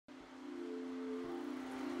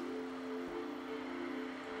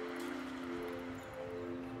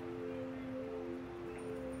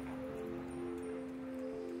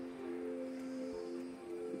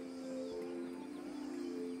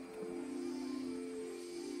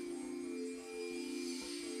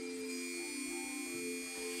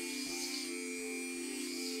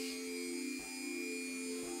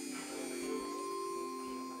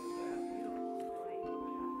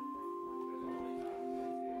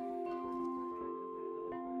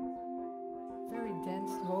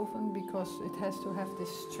dense woven because it has to have this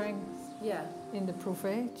strength in the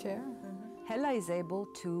prouvé chair. Hella is able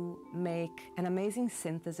to make an amazing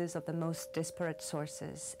synthesis of the most disparate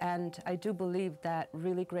sources, and I do believe that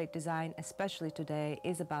really great design, especially today,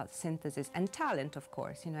 is about synthesis and talent, of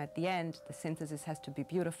course. You know, at the end, the synthesis has to be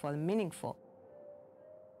beautiful and meaningful.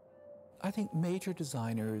 I think major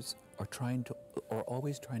designers are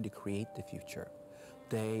always trying to create the future.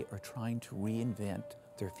 They are trying to reinvent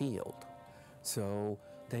their field. So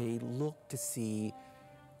they look to see,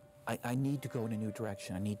 I need to go in a new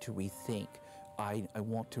direction. I need to rethink. I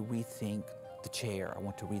want to rethink the chair. I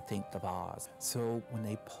want to rethink the vase. So when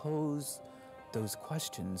they pose those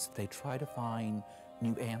questions, they try to find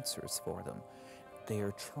new answers for them. They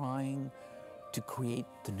are trying to create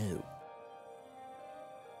the new.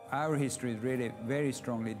 Our history is really very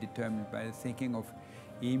strongly determined by the thinking of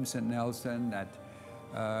Eames and Nelson that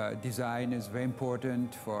design is very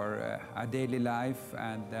important for our daily life,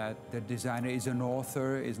 and that the designer is an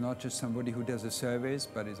author, is not just somebody who does a service,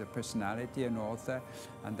 but is a personality, an author,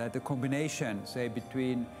 and that the combination, say,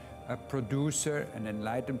 between a producer, an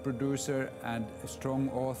enlightened producer, and a strong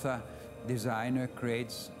author, designer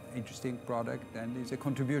creates interesting product and is a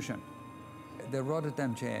contribution. The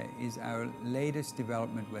Rotterdam chair is our latest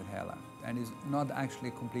development with Hella and is not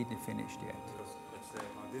actually completely finished yet. Let's say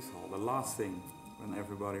on this hall, the last thing when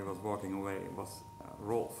everybody was walking away was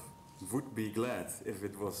Rolf would be glad if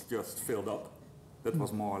it was just filled up. That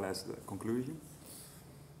was more or less the conclusion.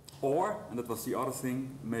 Or, and that was the other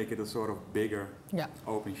thing, make it a sort of bigger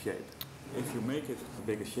open shape. If you make it a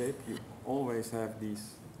bigger shape, you always have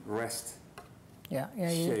these rest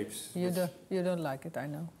shapes. You don't like it, I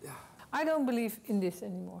know. Yeah. I don't believe in this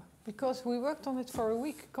anymore because we worked on it for a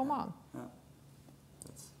week. Come on. Yeah,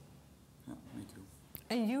 me too.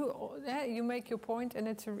 And you make your point, and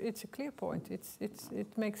it's a clear point.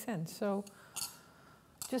 It makes sense. So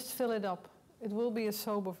just fill it up. It will be a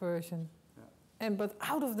sober version, but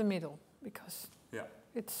out of the middle because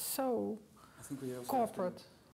it's so corporate.